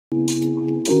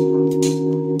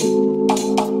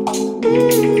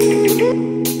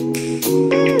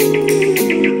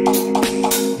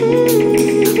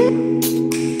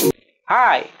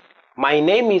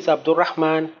is Abdul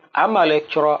Rahman. I'm a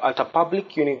lecturer at a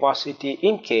public university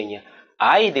in Kenya.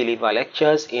 I deliver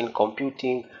lectures in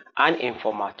computing and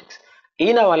informatics.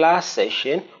 In our last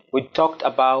session, we talked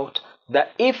about the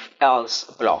if-else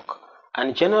block.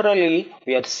 And generally,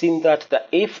 we had seen that the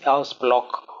if-else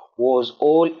block was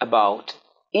all about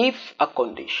if a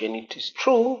condition it is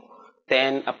true,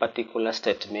 then a particular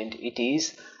statement it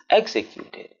is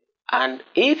executed. And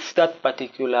if that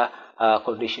particular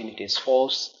condition it is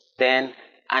false, then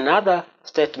another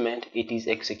statement it is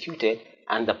executed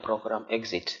and the program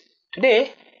exits.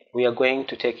 Today, we are going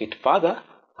to take it further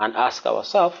and ask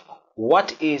ourselves,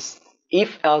 what is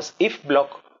if-else if block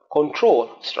control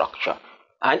structure?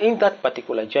 And in that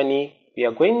particular journey, we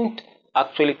are going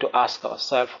actually to ask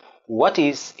ourselves, what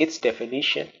is its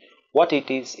definition, what it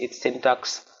is its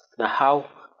syntax, and how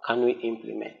can we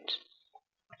implement?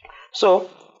 So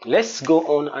let's go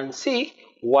on and see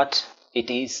what it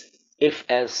is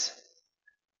if-else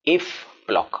if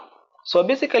block. So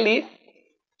basically,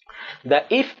 the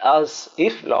if-else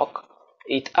if block,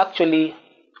 it actually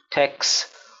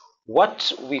takes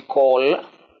what we call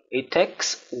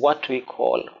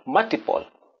multiple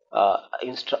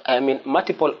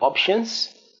multiple options.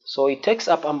 So it takes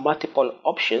up a multiple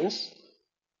options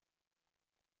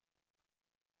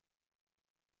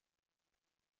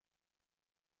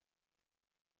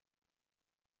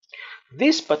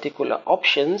these particular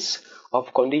options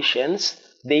of conditions,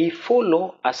 they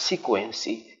follow a sequence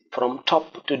from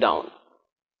top to down.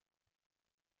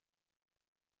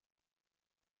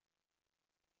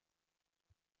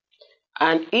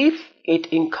 And if it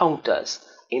encounters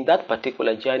in that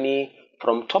particular journey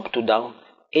from top to down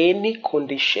any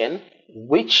condition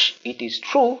which it is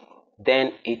true,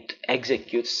 then it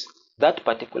executes that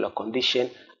particular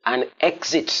condition and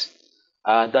exits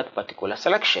that particular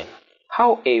selection.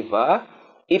 However,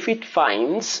 if it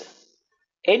finds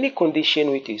any condition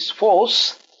which is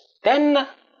false, then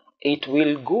it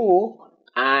will go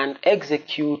and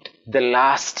execute the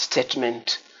last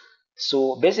statement.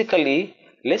 So basically,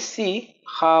 let's see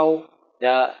how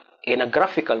in a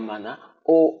graphical manner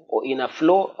or in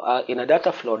a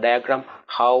data flow diagram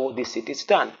how this it is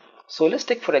done. So let's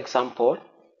take, for example,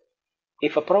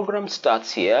 if a program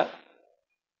starts here,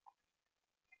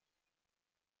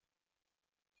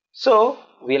 so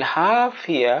we'll have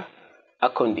here a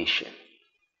condition.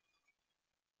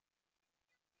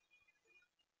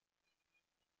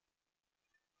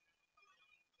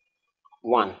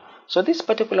 One. So this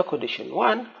particular condition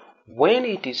 1, when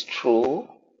it is true,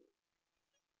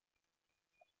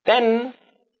 then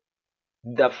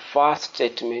the first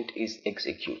statement is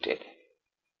executed.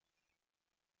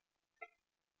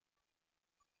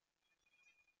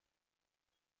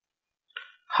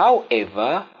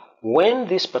 However, when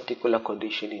this particular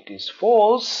condition it is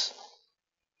false,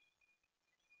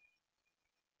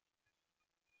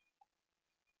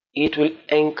 it will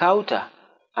encounter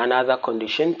another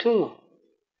condition 2.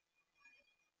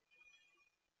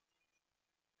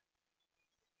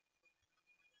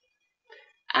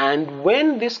 And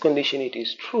when this condition it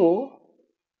is true,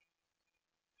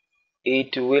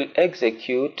 it will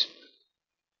execute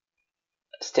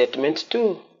statement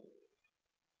 2.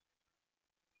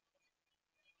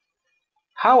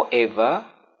 However,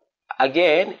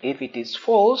 again, if it is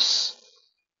false,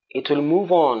 it will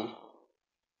move on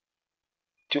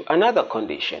to another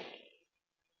condition.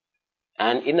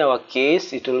 And in our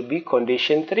case, it will be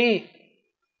condition 3.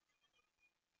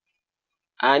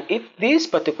 And if this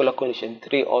particular condition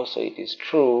 3 also it is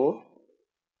true,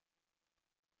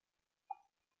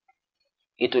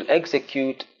 it will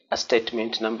execute a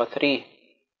statement number 3.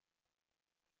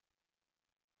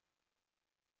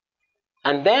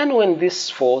 And then when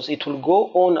this falls, it will go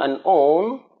on and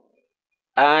on.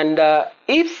 And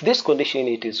if this condition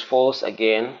it is false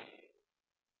again,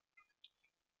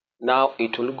 now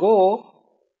it will go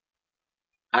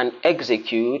and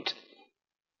execute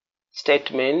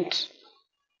statement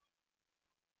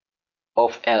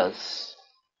of else.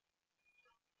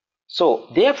 So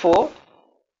therefore,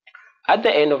 at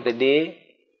the end of the day,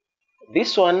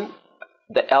 this one,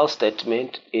 the else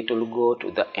statement, it will go to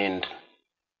the end.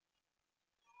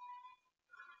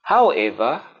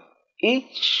 However,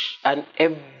 each and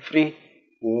every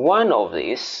one of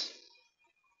these,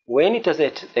 when it has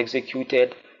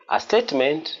executed a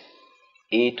statement,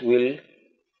 it will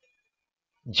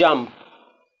jump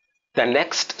the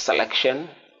next selection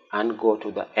and go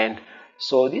to the end.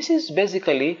 So this is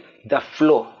basically the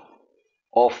flow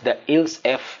of the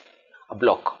else-if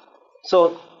block.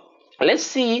 So let's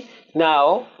see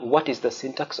now what is the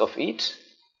syntax of it.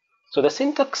 So the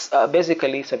syntax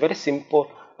basically is a very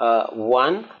simple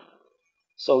one.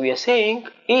 So we are saying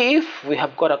if we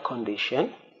have got a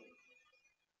condition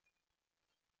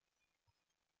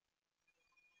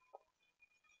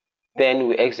then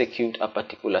we execute a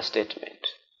particular statement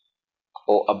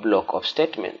or a block of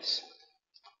statements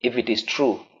if it is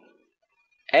true.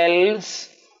 Else,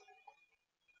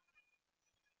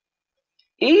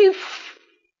 if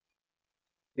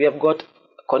we have got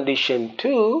condition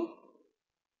 2,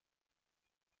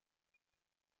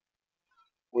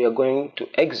 we are going to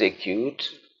execute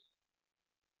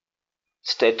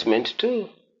statement 2.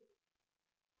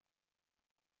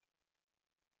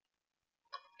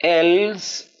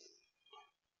 Else,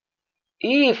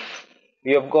 if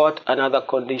we have got another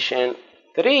condition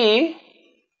 3,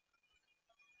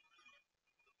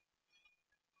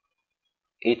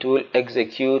 it will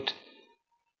execute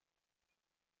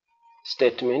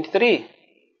statement 3.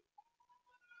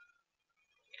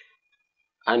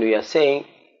 And we are saying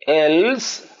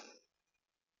else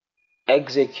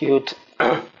execute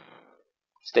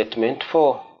statement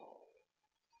 4,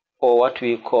 or what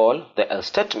we call the else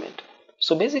statement.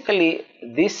 So basically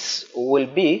this will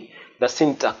be the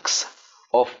syntax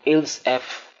of else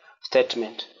if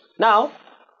statement. Now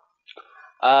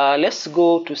let's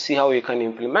go to see how we can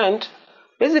implement.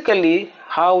 Basically,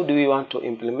 how do we want to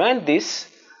implement this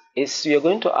is we are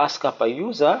going to ask up a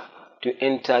user to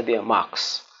enter their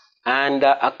marks, and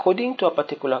according to a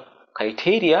particular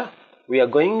criteria, we are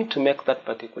going to make that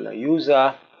particular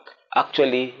user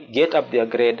actually get up their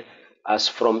grade as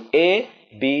from A,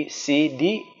 B, C,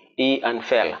 D, E, and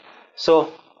fail.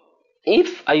 So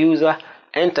if a user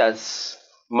enters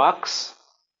marks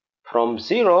from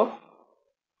 0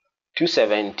 to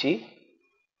 70,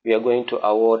 we are going to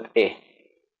award A.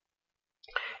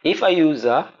 If a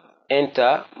user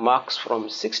enter marks from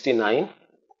 69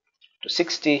 to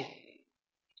 60,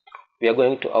 we are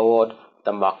going to award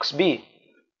the marks B.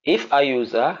 If a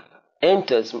user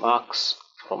enters marks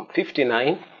from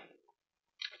 59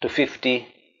 to 50,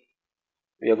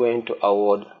 we are going to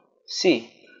award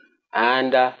C.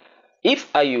 And if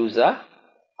a user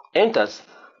enters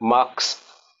marks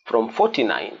from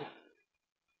 49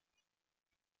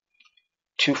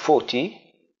 to 40,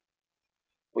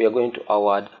 we are going to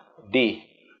award D.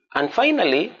 And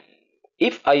finally,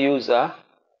 if a user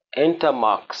enter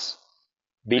marks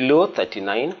below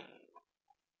 39,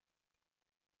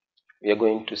 we are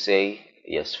going to say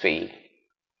yes, fail.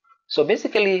 So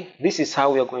basically this is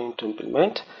how we are going to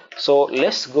implement. So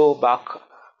let's go back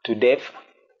to dev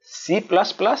C++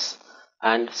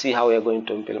 and see how we are going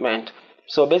to implement.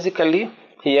 So basically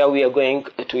here we are going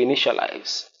to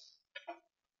initialize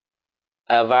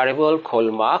a variable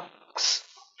called marks.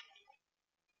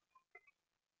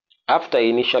 After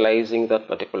initializing that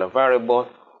particular variable,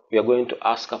 we are going to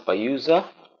ask up a user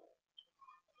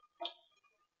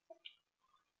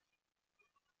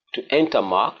to enter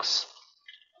marks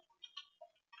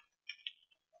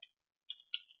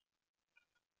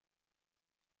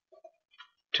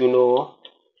to know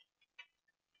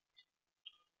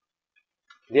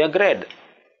their grade.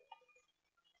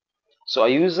 So a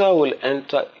user will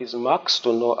enter his marks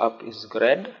to know up his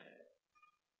grade,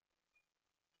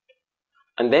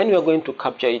 and then we are going to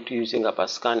capture it using a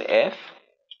scanf.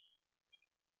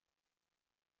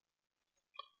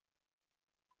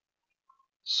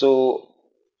 So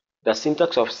the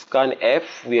syntax of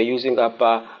scanf, we are using up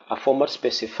a format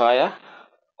specifier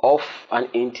of an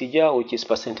integer which is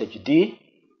 %d,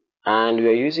 and we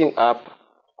are using up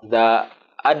the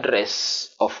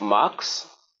address of marks,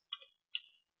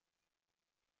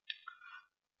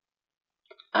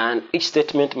 and each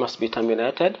statement must be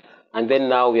terminated. And then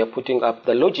now we are putting up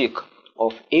the logic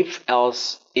of if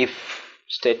else if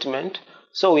statement.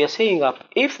 So we are saying up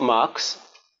if marks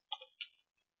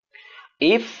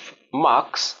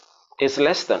is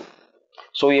less than.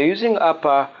 So we are using up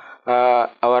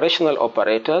our rational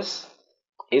operators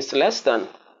is less than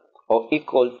or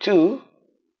equal to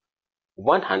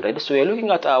 100. So we are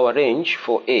looking at our range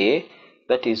for A,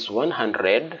 that is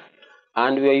 100,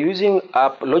 and we are using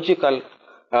up logical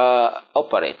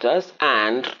operators,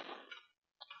 and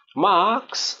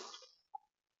marks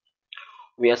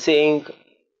we are saying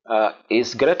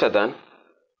is greater than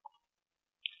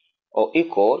or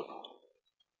equal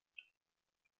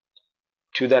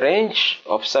to the range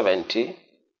of 70.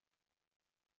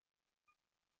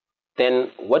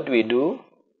 Then what do we do?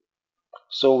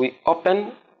 So we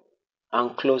open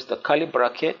and close the curly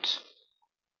bracket,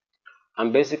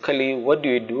 and basically what do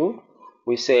we do?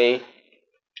 We say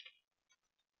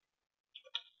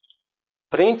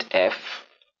printf,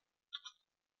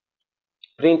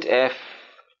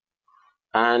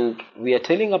 and we are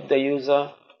telling up the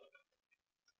user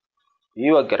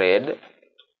your grade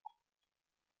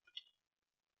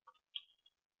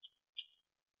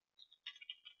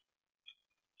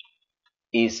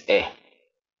is A,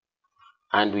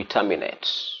 and we terminate.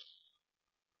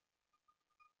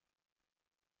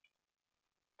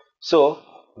 So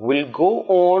we'll go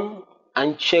on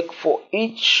and check for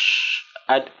each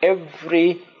and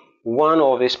every one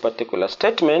of these particular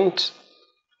statements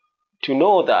to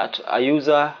know that a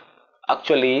user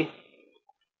actually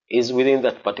is within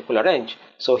that particular range.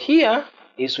 So here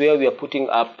is where we are putting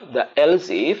up the else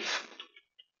if.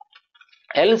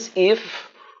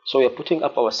 So we are putting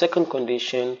up our second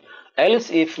condition,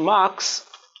 else if marks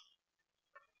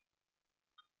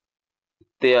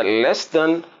they are less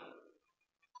than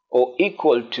or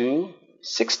equal to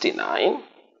 69,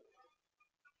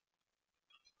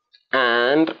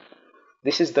 and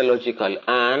this is the logical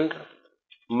and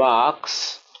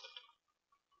marks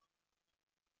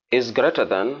is greater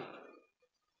than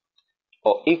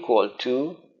or equal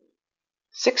to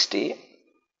 60.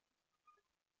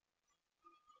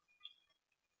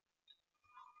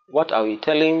 What are we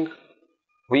telling?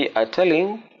 We are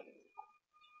telling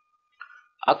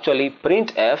actually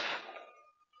printf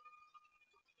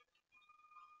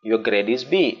your grade is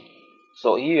B.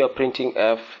 So here you are printing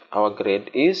F, our grade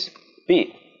is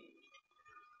B.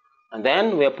 And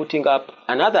then we are putting up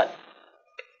another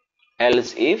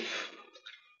else if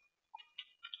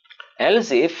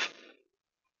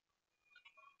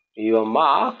your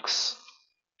marks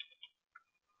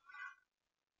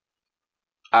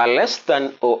are less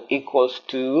than or equals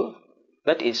to,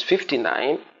 that is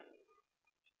 59,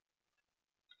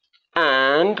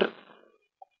 and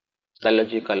the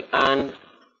logical and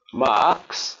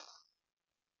marks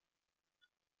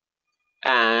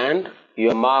and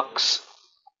your marks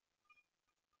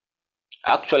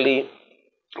actually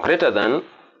greater than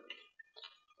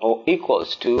or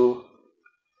equals to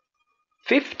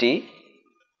 50.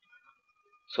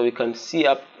 So we can see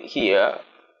up here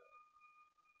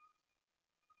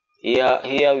we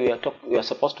are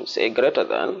supposed to say greater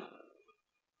than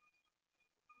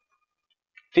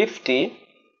 50.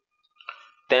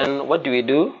 Then what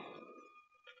do?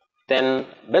 Then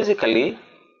basically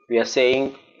we are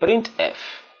saying printf.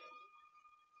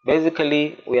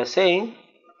 Basically we are saying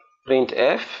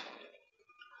printf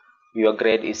your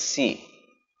grade is C.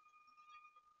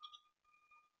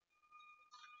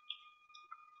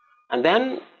 And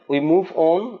then we move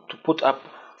on to put up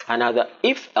another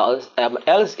else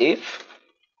if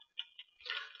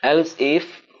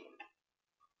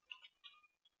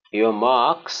your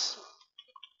marks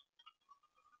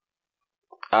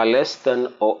are less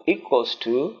than or equals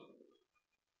to,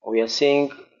 we are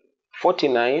saying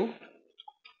 49,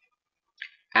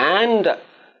 and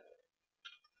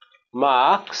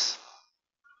marks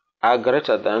are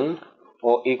greater than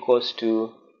or equals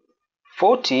to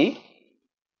 40.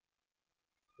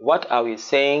 What are we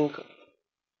saying?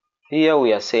 Here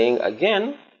we are saying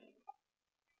again,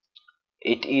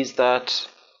 it is that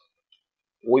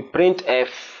we print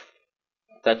F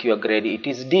that your grade it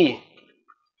is D.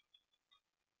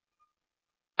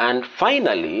 And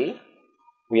finally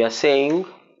we are saying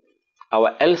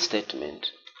our else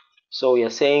statement. So we are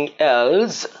saying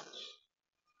else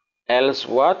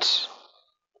what?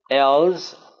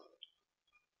 Else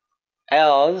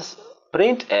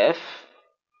printf.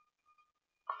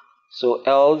 So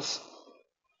else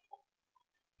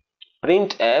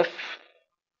printf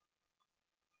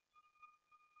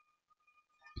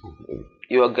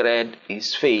your grade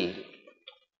is failed.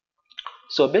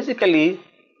 So basically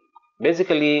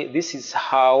this is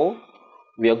how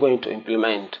we are going to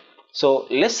implement. So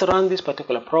let's run this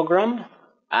particular program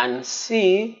and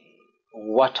see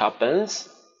what happens.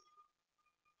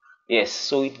 Yes,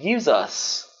 so it gives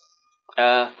us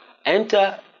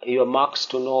enter your marks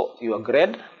to know your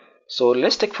grade. So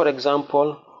let's take for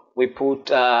example we put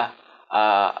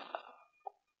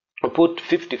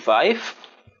 55.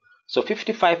 So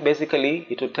 55 basically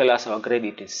it will tell us our grade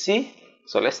it is C.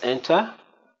 So let's enter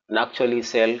and actually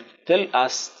tell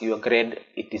us your grade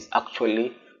it is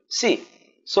actually C.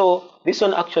 So this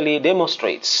one actually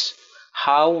demonstrates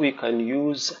how we can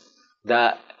use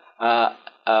the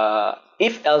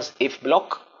if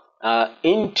block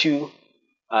into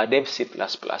Dev C++,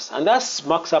 and that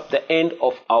marks up the end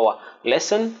of our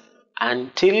lesson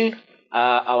until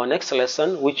our next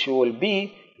lesson, which will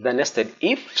be the nested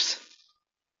ifs.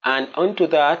 And onto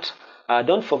that,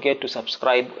 don't forget to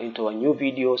subscribe into our new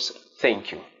videos.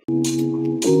 Thank you.